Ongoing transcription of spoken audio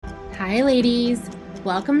Hi, ladies.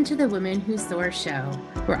 Welcome to the Women Who Soar show,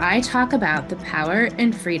 where I talk about the power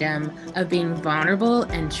and freedom of being vulnerable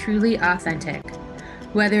and truly authentic.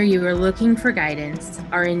 Whether you are looking for guidance,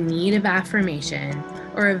 are in need of affirmation,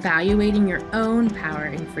 or evaluating your own power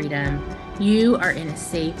and freedom, you are in a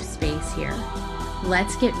safe space here.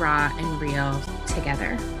 Let's get raw and real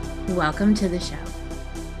together. Welcome to the show.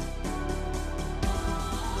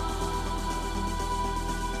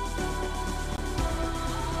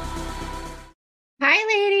 Hi,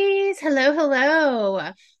 ladies. Hello,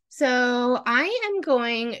 hello. So I am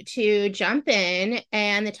going to jump in,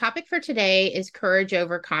 and the topic for today is courage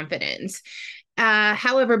over confidence.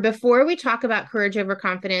 However, before we talk about courage over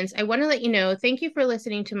confidence, I want to let you know, thank you for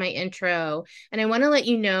listening to my intro. And I want to let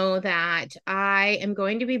you know that I am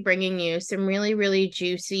going to be bringing you some really, really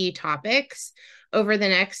juicy topics over the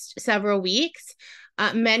next several weeks.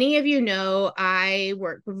 Many of you know I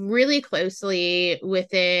work really closely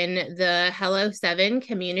within the Hello7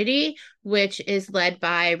 community, which is led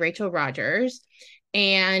by Rachel Rodgers.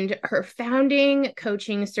 And her founding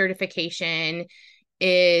coaching certification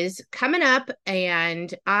is coming up,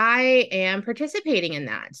 and I am participating in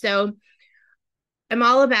that. So I'm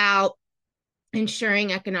all about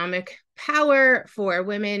ensuring economic power for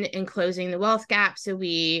women and closing the wealth gap so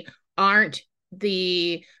we aren't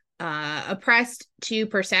the oppressed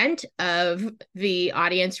 2% of the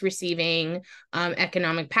audience receiving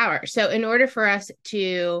economic power. So in order for us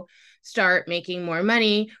to start making more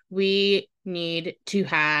money, we need to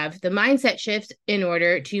have the mindset shifts in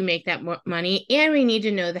order to make that money, and we need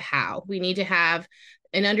to know the how. We need to have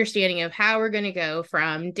an understanding of how we're going to go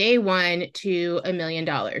from day one to $1 million.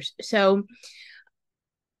 So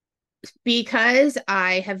because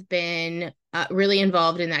I have been really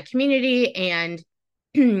involved in that community and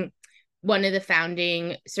one of the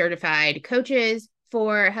founding certified coaches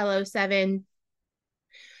for Hello7,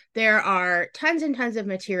 there are tons and tons of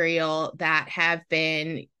material that have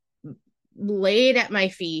been laid at my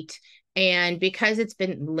feet. And because it's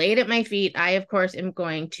been laid at my feet, I, of course, am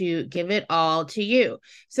going to give it all to you.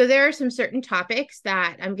 So there are some certain topics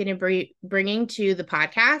that I'm going to be bringing to the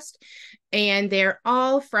podcast, and they're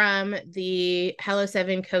all from the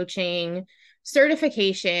Hello7 coaching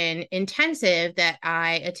certification intensive that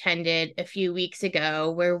I attended a few weeks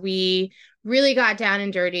ago, where we really got down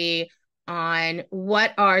and dirty on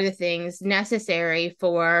what are the things necessary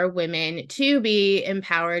for women to be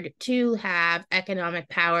empowered to have economic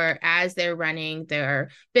power as they're running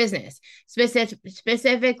their business,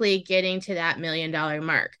 specifically getting to that $1 million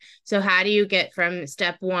mark. So how do you get from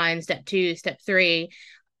step 1, step 2, step 3,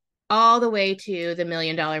 all the way to the $1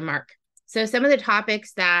 million mark? So some of the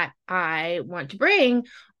topics that I want to bring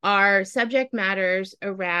are subject matters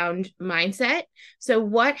around mindset. So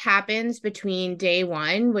what happens between day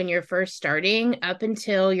one when you're first starting up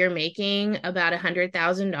until you're making about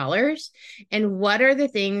 $100,000? And what are the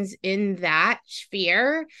things in that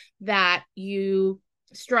sphere that you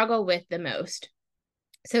struggle with the most?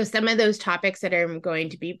 So some of those topics that I'm going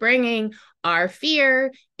to be bringing are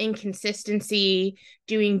fear, inconsistency,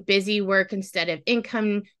 doing busy work instead of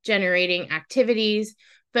income generating activities,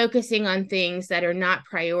 focusing on things that are not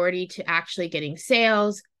priority to actually getting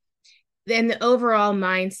sales, then the overall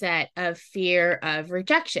mindset of fear of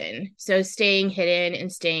rejection. So staying hidden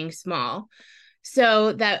and staying small.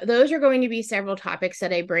 So that those are going to be several topics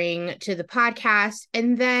that I bring to the podcast.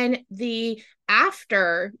 And then the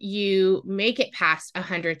after you make it past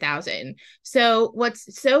 100,000. So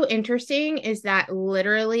what's so interesting is that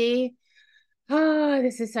literally, oh,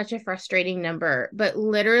 this is such a frustrating number, but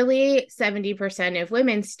literally 70% of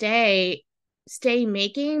women stay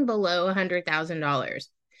making below $100,000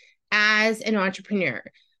 as an entrepreneur,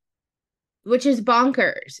 which is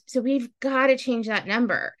bonkers. So we've got to change that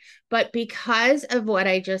number. But because of what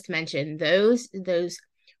I just mentioned, those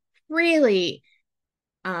really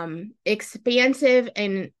expansive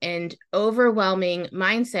and overwhelming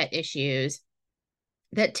mindset issues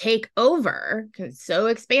that take over, because it's so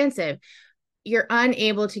expansive, you're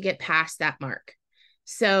unable to get past that mark.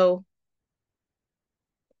 So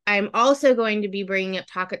I'm also going to be bringing up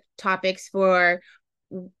topics for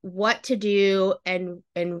what to do and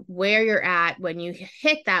where you're at when you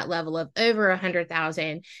hit that level of over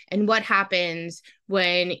 100,000, and what happens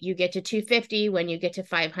when you get to 250, when you get to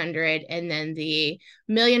 500, and then the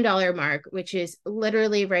 $1 million mark, which is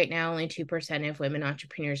literally right now only 2% of women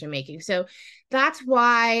entrepreneurs are making. So that's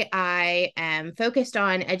why I am focused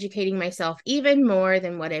on educating myself even more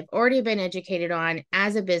than what I've already been educated on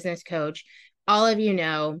as a business coach. All of you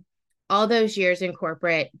know, all those years in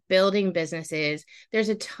corporate building businesses, there's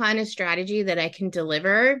a ton of strategy that I can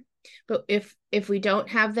deliver But if we don't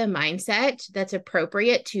have the mindset that's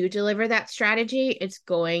appropriate to deliver that strategy, it's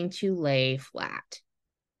going to lay flat.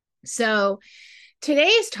 So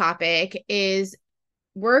today's topic is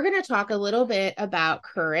we're going to talk a little bit about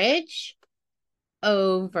courage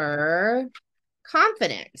over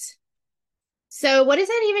confidence. So what does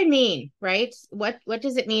that even mean, right? What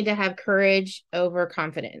does it mean to have courage over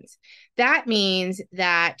confidence? That means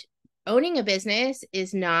that owning a business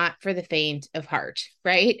is not for the faint of heart,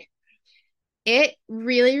 right? It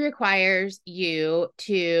really requires you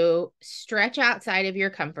to stretch outside of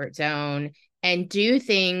your comfort zone and do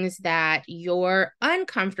things that you're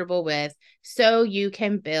uncomfortable with so you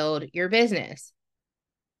can build your business.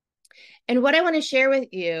 And what I want to share with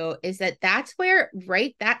you is that that's where,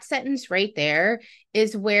 right, that sentence right there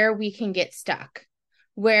is where we can get stuck,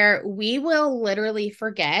 where we will literally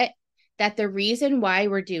forget that the reason why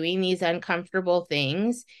we're doing these uncomfortable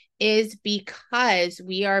things is because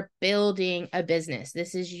we are building a business.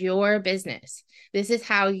 This is your business. This is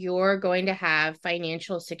how you're going to have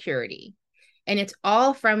financial security. And it's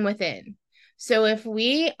all from within. So if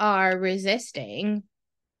we are resisting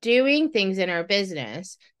doing things in our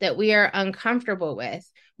business that we are uncomfortable with,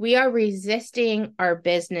 we are resisting our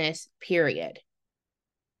business, period.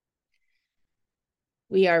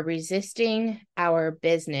 We are resisting our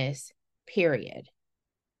business, period.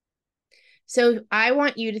 So I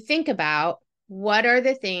want you to think about what are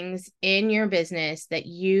the things in your business that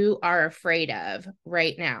you are afraid of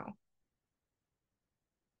right now.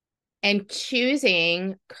 And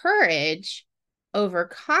choosing courage over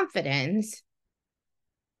confidence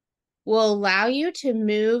will allow you to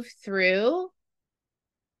move through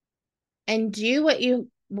and do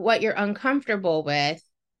what you're uncomfortable with,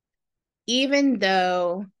 even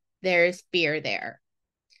though there's fear there.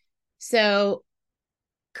 So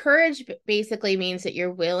courage basically means that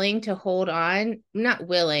you're willing to hold on, not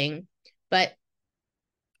willing, but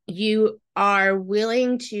you are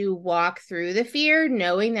willing to walk through the fear,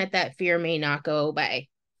 knowing that that fear may not go away.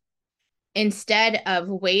 Instead of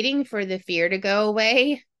waiting for the fear to go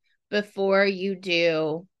away before you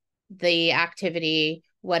do the activity,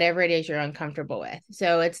 whatever it is you're uncomfortable with.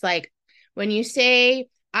 So it's like when you say,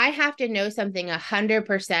 I have to know something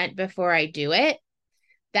 100% before I do it,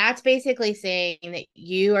 that's basically saying that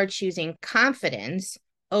you are choosing confidence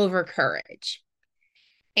over courage.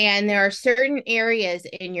 And there are certain areas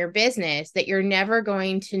in your business that you're never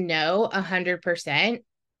going to know 100%.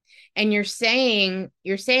 And you're saying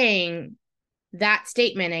that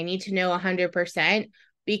statement, I need to know 100%,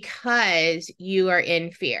 because you are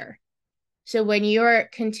in fear. So when you're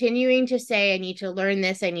continuing to say, I need to learn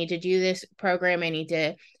this, I need to do this program, I need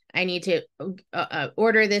to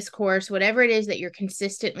order this course, whatever it is that you're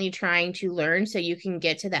consistently trying to learn so you can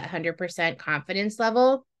get to that 100% confidence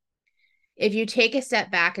level, if you take a step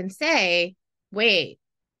back and say, wait,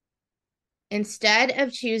 instead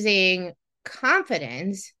of choosing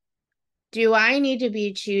confidence, do I need to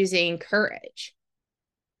be choosing courage?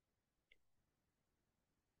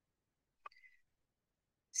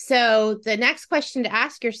 So the next question to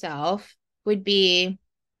ask yourself would be,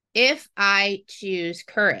 if I choose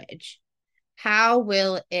courage, how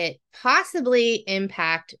will it possibly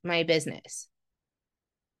impact my business?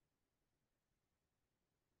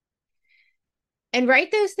 And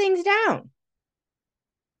write those things down.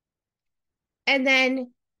 And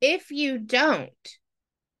then if you don't,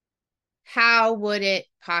 how would it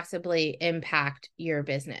possibly impact your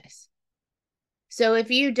business? So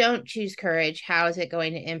if you don't choose courage, how is it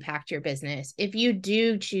going to impact your business? If you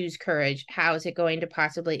do choose courage, how is it going to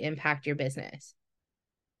possibly impact your business?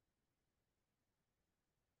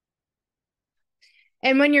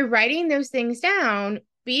 And when you're writing those things down,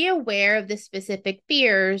 be aware of the specific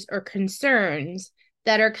fears or concerns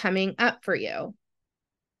that are coming up for you.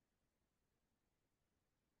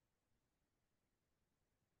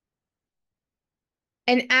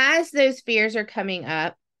 And as those fears are coming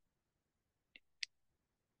up,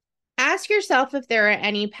 ask yourself if there are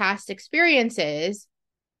any past experiences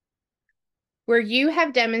where you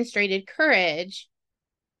have demonstrated courage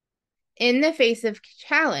in the face of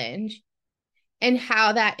challenge and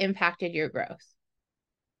how that impacted your growth.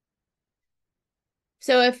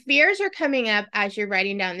 So if fears are coming up as you're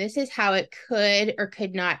writing down, this is how it could or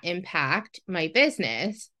could not impact my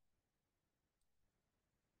business,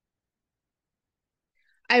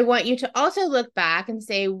 I want you to also look back and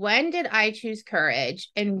say, when did I choose courage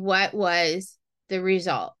and what was the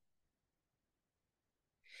result?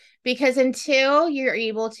 Because until you're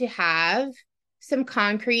able to have some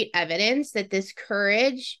concrete evidence that this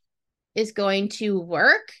courage is going to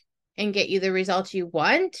work and get you the results you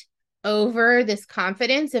want, over this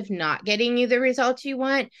confidence of not getting you the results you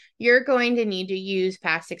want, you're going to need to use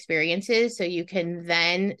past experiences so you can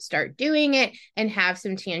then start doing it and have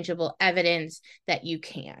some tangible evidence that you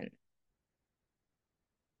can.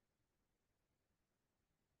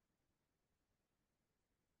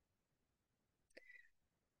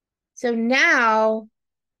 So now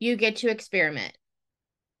you get to experiment.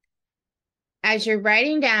 As you're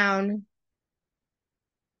writing down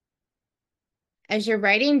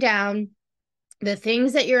the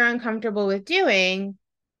things that you're uncomfortable with doing,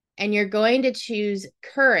 and you're going to choose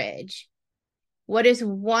courage, what is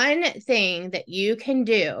one thing that you can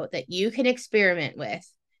do, that you can experiment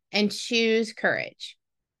with and choose courage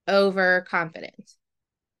over confidence?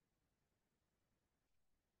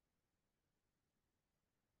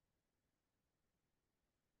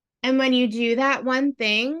 And when you do that one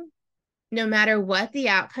thing, no matter what the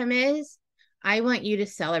outcome is, I want you to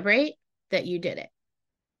celebrate that you did it,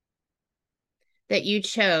 that you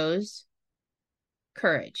chose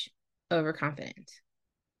courage over confidence.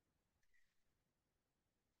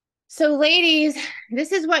 So, ladies,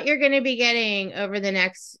 this is what you're going to be getting over the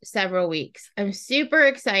next several weeks. I'm super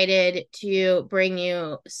excited to bring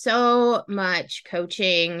you so much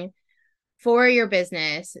coaching for your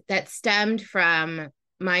business that stemmed from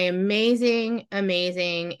my amazing,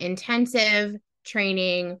 amazing intensive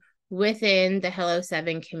training within the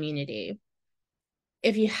Hello7 community.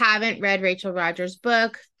 If you haven't read Rachel Rodgers'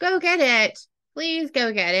 book, go get it. Please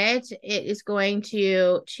go get it. It is going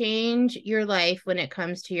to change your life when it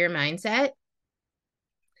comes to your mindset.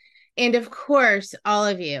 And of course, all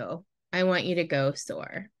of you, I want you to go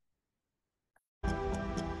soar.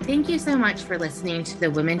 Thank you so much for listening to the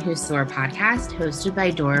Women Who Soar podcast hosted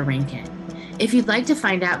by Dora Rankin. If you'd like to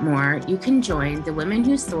find out more, you can join the Women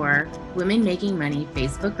Who Soar Women Making Money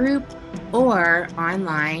Facebook group or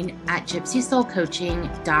online at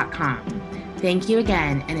gypsysoulcoaching.com. Thank you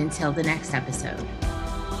again, and until the next episode.